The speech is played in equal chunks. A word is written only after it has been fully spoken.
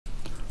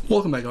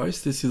Welcome back,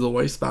 guys. This is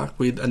always back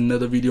with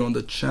another video on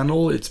the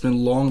channel. It's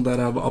been long that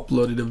I've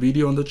uploaded a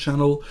video on the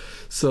channel.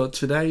 So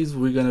today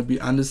we're going to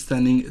be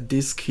understanding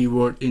this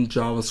keyword in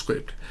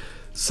JavaScript.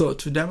 So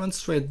to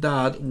demonstrate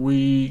that,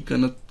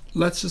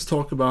 let's just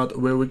talk about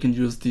where we can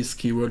use this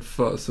keyword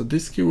first. So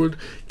this keyword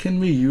can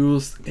be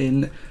used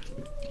in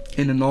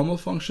a normal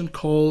function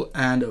call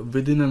and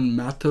within a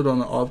method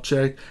on an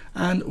object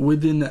and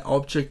within the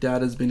object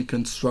that has been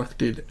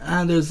constructed.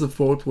 And there's a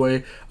fourth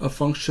way, a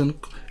function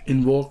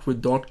invoked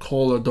with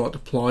 .call or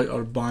 .apply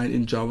or bind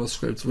in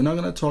JavaScript. So we're not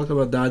going to talk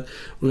about that.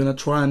 We're going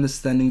to try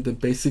understanding the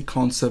basic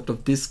concept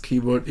of this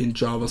keyword in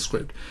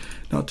JavaScript.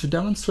 Now to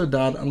demonstrate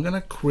that, I'm going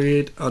to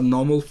create a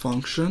normal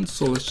function.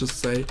 So let's just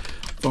say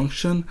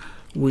function,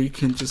 we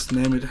can just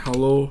name it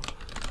hello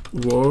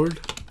world.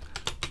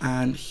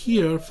 And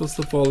here, first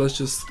of all, let's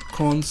just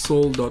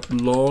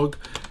console.log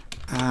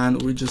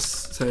and we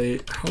just say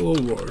hello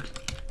world.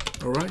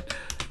 All right.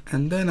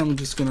 And then I'm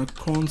just gonna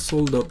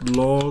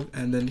console.log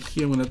and then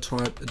here I'm gonna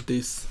type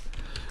this.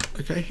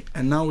 Okay.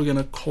 And now we're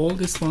gonna call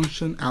this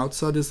function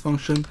outside this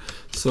function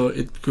so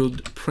it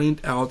could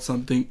print out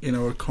something in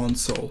our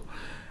console.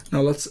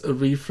 Now let's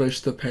refresh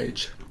the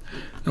page.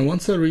 Now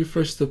once I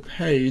refresh the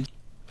page,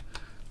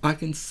 I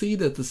can see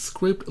that the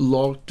script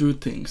logged two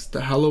things,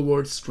 the hello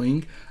world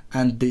string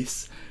and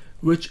this,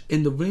 which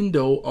in the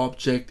window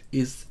object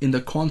is in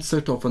the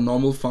concept of a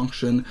normal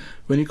function.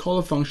 When you call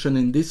a function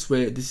in this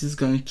way, this is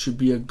going to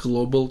be a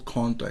global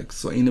context.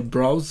 So in a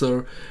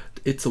browser,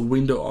 it's a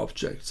window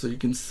object. So you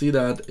can see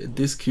that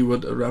this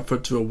keyword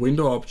referred to a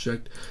window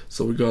object.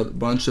 So we got a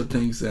bunch of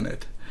things in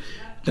it.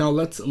 Now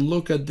let's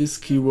look at this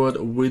keyword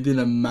within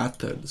a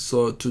method.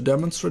 So to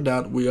demonstrate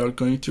that, we are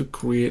going to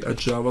create a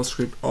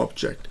JavaScript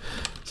object.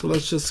 So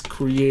let's just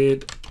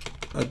create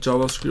a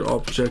JavaScript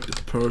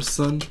object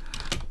person,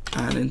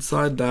 and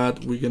inside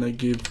that we're gonna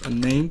give a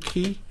name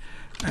key,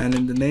 and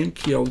in the name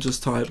key I'll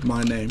just type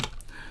my name,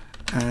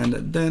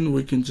 and then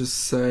we can just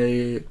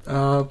say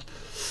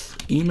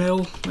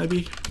email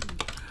maybe,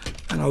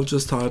 and I'll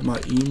just type my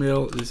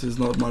email. This is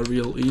not my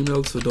real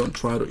email, so don't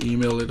try to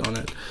email it on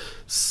it.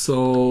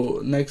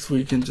 So next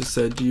we can just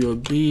say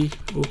DOB,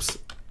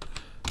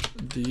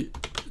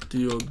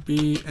 DOB,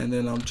 and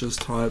then I'll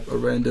just type a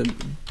random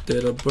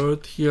date of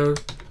birth here.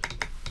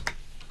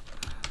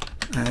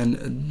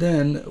 And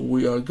then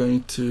we are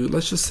going to,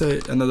 let's just say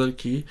another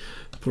key,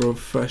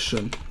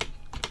 profession.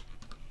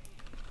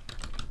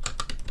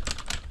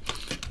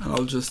 And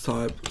I'll just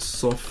type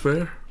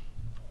software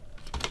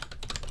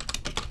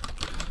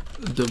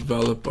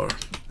developer.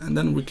 And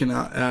then we can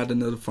add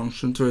another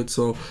function to it.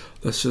 So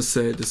let's just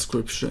say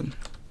description.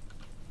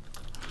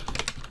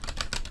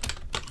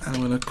 And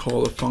I'm gonna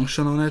call a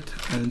function on it.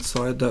 And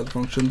inside that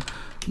function,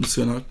 I'm just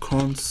gonna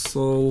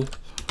console.log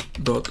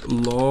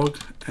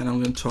and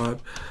I'm gonna type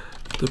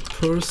the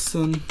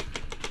person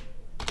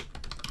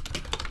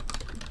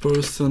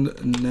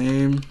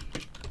name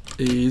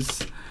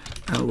is,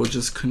 and we'll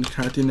just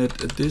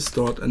concatenate this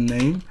dot a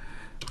name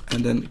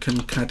and then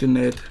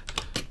concatenate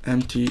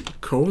empty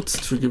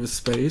quotes to give a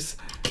space,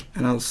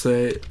 and I'll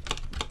say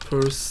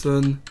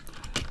person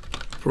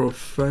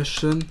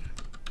profession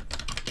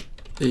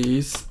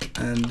is,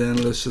 and then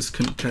let's just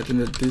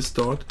concatenate this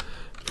dot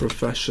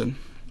profession.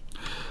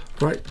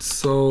 Right,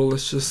 so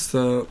let's just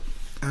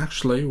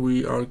actually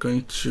we are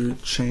going to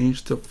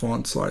change the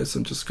font size.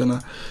 I'm just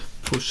gonna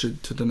push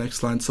it to the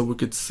next line so we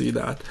could see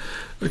that.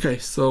 Okay,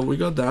 so we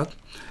got that,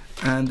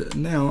 and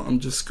now I'm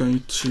just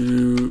going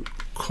to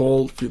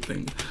call a few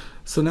things.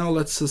 So now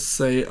let's just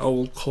say I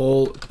will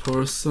call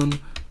person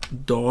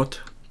dot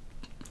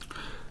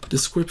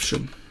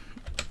description,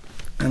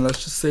 and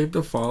let's just save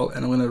the file,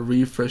 and I'm gonna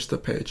refresh the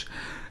page,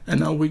 and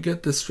now we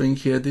get the string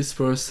here. This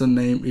person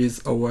name is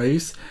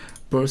Awais,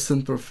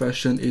 person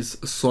profession is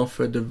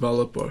software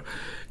developer.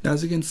 Now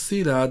as you can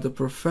see that the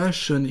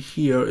profession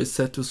here is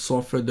set to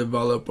software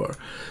developer.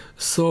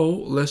 So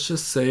let's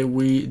just say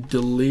we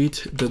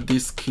delete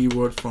this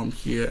keyword from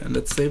here, and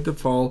let's save the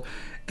file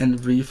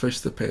and refresh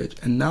the page,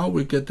 and now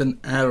we get an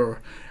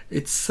error.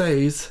 It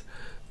says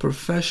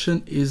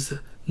profession is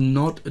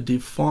not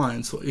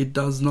defined, so it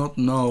does not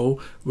know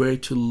where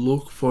to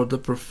look for the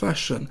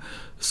profession.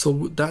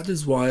 So that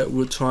is why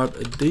we'll type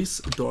this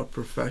dot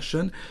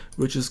profession,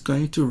 which is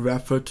going to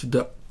refer to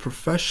the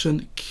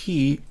profession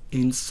key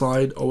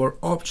inside our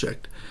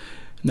object.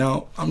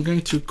 Now I'm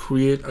going to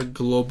create a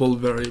global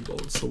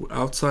variable. So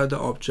outside the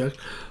object,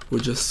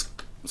 we just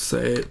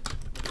say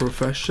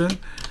profession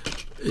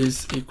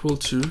is equal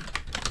to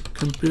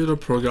computer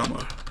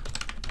programmer.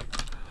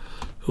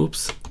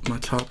 Oops, my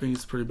typing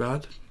is pretty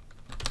bad.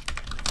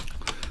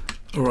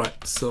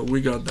 Alright, so we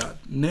got that.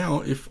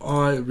 Now if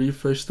I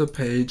refresh the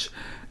page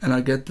and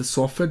I get the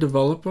software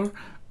developer,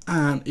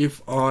 and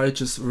if I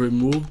just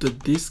remove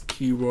this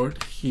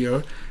keyword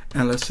here,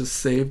 and let's just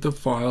save the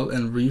file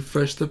and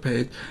refresh the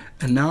page,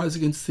 and now as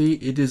you can see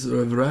it is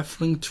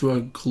referring to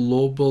a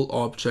global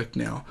object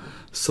now.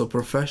 So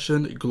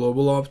profession,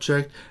 global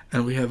object,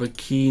 and we have a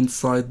key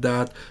inside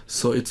that,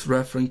 so it's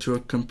referring to a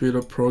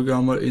computer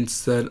programmer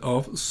instead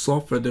of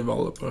software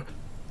developer.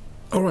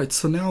 Alright,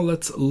 so now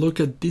let's look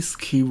at this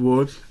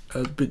keyword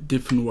a bit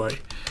different way.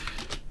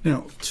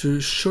 Now, to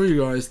show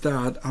you guys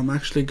that, I'm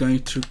actually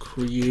going to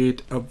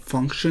create a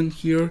function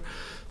here.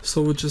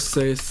 So we'll just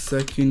say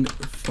second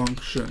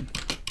function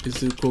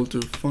is equal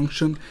to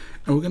function,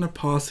 and we're going to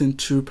pass in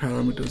two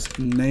parameters,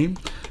 name.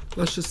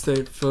 Let's just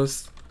say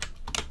first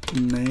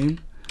name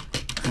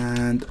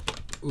and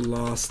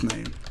last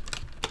name.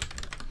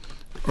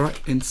 All right,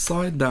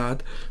 inside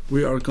that,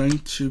 we are going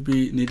to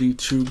be needing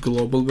two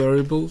global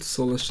variables.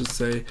 So let's just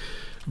say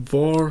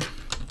var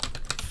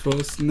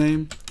first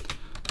name,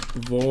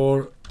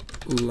 var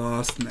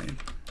last name.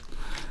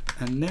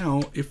 And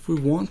now if we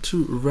want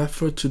to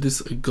refer to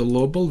this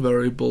global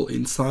variable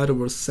inside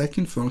of our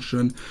second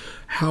function,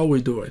 how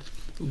we do it?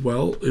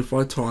 Well, if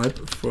I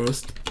type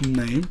first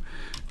name,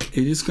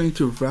 it is going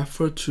to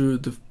refer to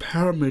the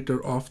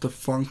parameter of the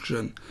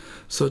function.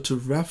 So to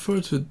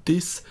refer to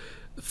this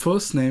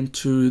first name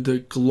to the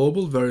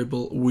global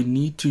variable, we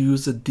need to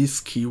use this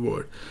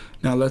keyword.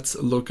 Now let's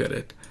look at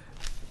it.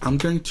 I'm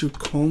going to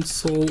console.log,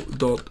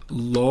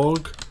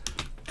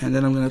 and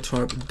then I'm going to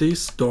type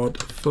this dot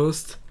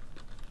first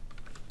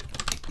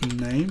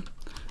name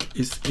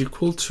is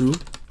equal to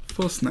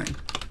first name,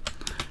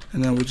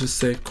 and then we'll just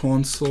say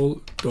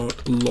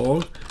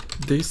console.log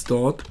this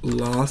dot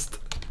last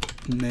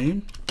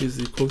name is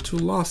equal to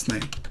last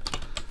name.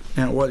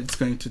 And what it's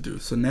going to do,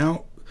 so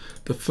now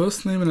the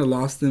first name and the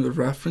last name are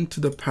referring to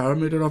the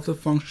parameter of the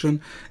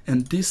function,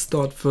 and this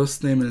dot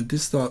first name and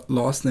this dot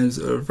last names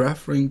are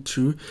referring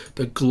to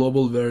the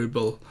global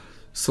variable.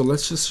 So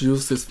let's just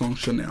use this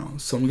function now.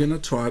 So I'm gonna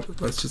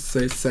type, let's just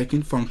say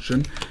second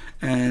function,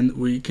 and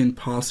we can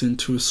pass in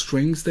two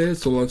strings there.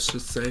 So let's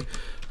just say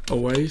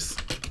Awais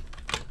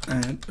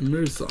and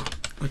Mirza.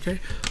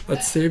 Okay,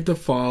 let's save the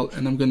file,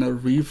 and I'm gonna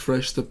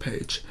refresh the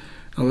page.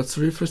 Now let's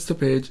refresh the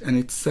page, and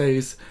it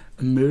says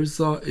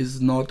Mirza is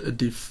not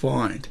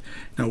defined.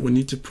 Now we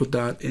need to put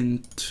that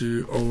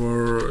into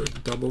our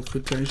double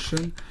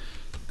quotation,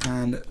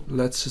 and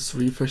let's just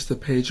refresh the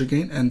page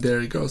again, and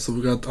there you go. So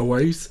we got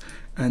Awais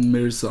and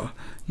Mirza.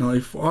 Now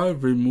if I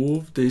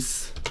remove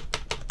this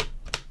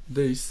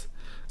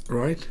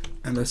right,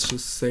 and let's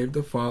just save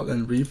the file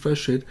and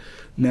refresh it,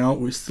 now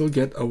we still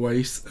get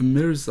Awais and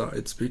Mirza.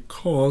 It's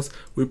because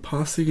we're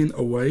passing in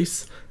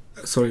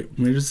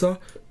Mirza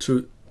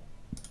to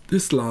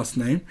this last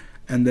name,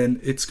 and then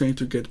it's going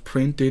to get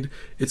printed.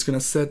 It's going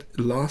to set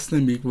last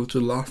name equal to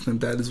last name.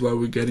 That is why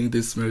we're getting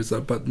this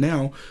Mirza. But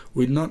now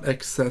we're not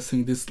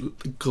accessing this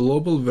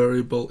global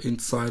variable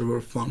inside of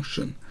our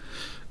function.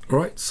 All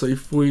right, so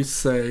if we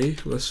say,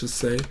 let's just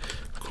say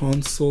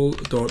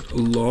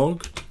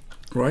console.log,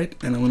 right,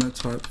 and I'm going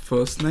to type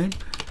first name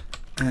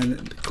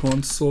and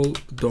console.log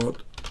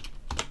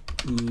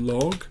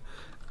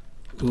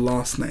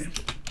last name.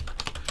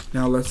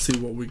 Now let's see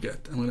what we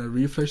get. I'm going to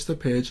refresh the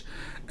page,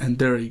 and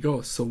there you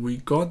go. So we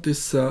got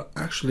this.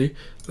 Actually,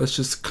 let's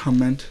just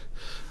comment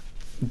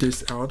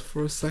this out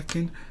for a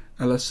second,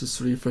 and let's just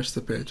refresh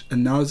the page.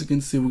 And now as you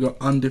can see, we got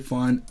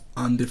undefined,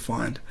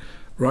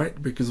 right?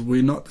 Because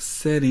we're not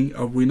setting,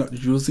 or we're not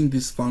using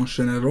this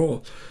function at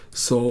all.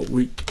 So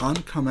we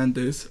uncomment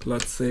this.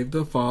 Let's save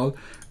the file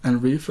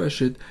and refresh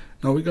it.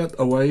 Now we got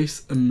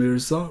Awais and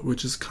Mirza,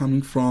 which is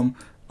coming from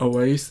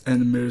Awais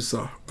and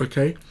Mirza.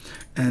 Okay,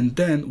 and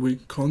then we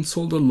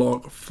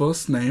console.log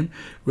first name,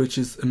 which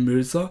is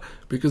Mirza,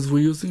 because we're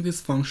using this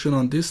function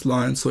on this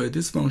line. So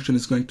this function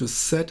is going to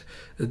set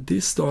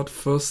this dot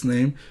first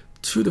name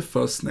to the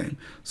first name.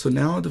 So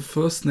now the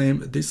first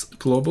name, this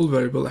global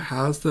variable,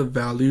 has the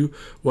value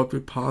what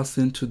we pass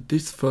into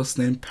this first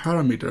name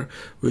parameter,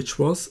 which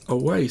was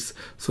Awais.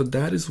 So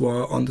that is why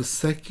on the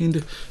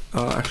second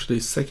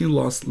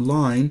last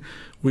line,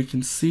 we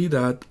can see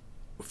that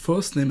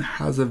first name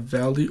has a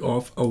value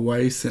of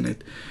Awais in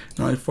it.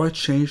 Now if I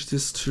change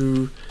this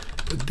to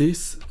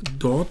this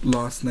dot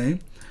last name,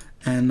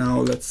 and now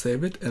let's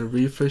save it and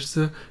refresh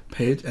the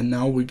page, and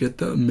now we get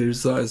the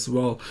Mirza as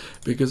well,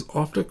 because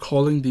after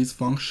calling these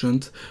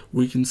functions,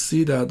 we can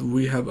see that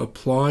we have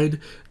applied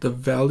the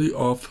value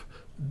of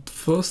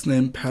first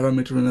name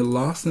parameter and a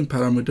last name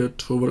parameter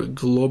to our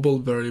global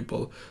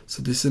variable.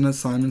 So this is an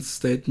assignment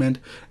statement,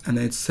 and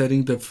it's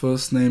setting the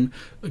first name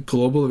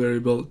global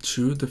variable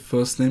to the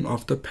first name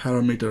of the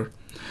parameter.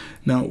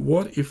 Now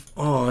what if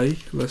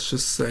let's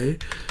just say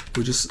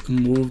we just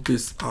move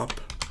this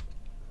up.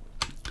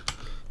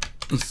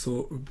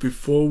 So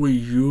before we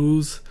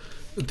use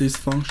this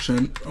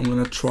function, I'm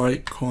gonna try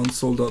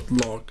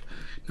console.log.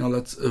 Now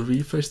let's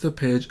refresh the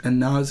page, and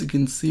now as you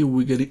can see,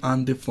 we're getting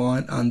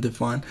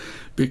undefined,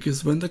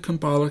 because when the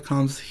compiler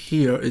comes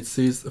here, it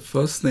says the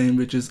first name,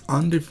 which is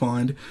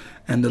undefined,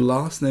 and the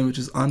last name, which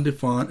is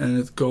undefined, and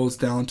it goes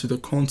down to the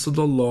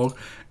console.log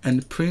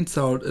and prints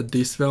out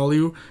this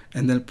value,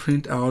 and then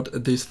print out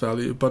this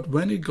value. But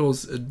when it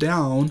goes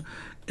down,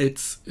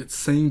 it's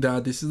saying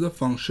that this is a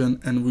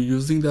function, and we're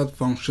using that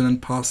function and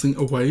passing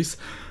Awais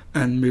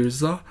and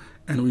Mirza,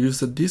 and we use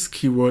the this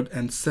keyword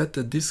and set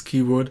the this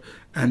keyword,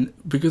 and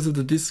because of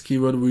the this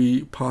keyword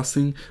we're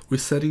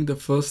setting the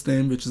first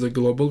name, which is a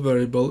global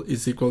variable,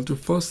 is equal to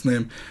first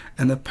name,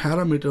 and the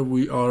parameter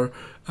we are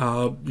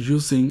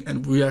using,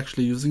 and we're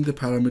actually using the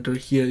parameter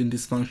here in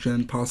this function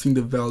and passing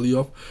the value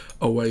of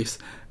always.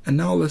 And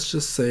now let's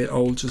just say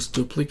I'll just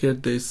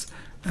duplicate this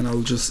and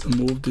I'll just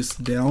move this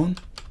down.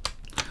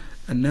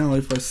 And now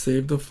if I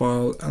save the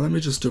file, and let me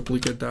just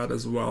duplicate that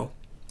as well,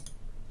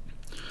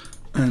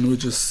 and we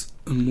just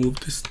move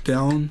this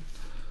down.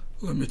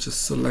 Let me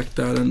just select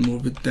that and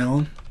move it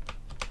down.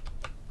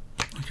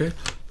 Okay,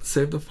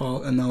 save the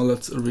file, and now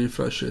let's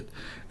refresh it,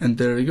 and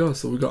there you go.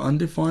 So we got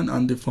undefined,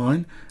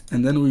 undefined,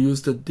 and then we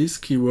use the this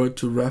keyword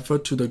to refer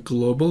to the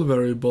global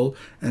variable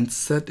and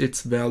set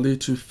its value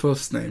to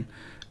first name.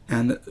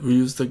 And we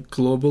use the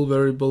global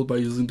variable by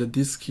using the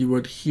this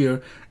keyword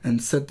here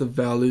and set the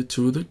value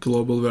to the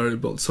global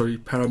variable, sorry,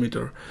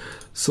 parameter.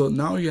 So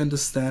now you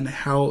understand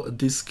how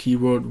this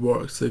keyword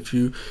works. So if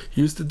you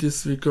use the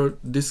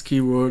this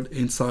keyword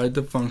inside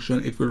the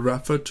function, it will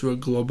refer to a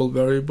global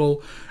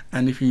variable,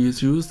 and if you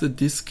use the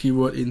this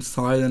keyword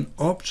inside an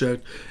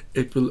object,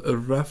 it will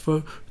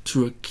refer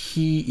to a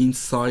key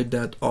inside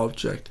that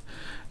object.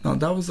 Now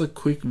that was a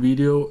quick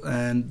video,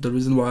 and the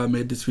reason why I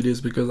made this video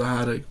is because I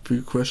had a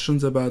few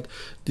questions about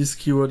this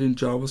keyword in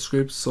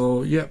JavaScript.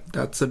 So yeah,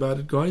 that's about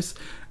it, guys.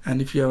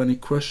 And if you have any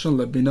question,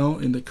 let me know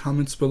in the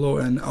comments below,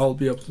 and I'll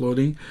be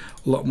uploading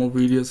a lot more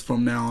videos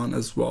from now on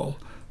as well.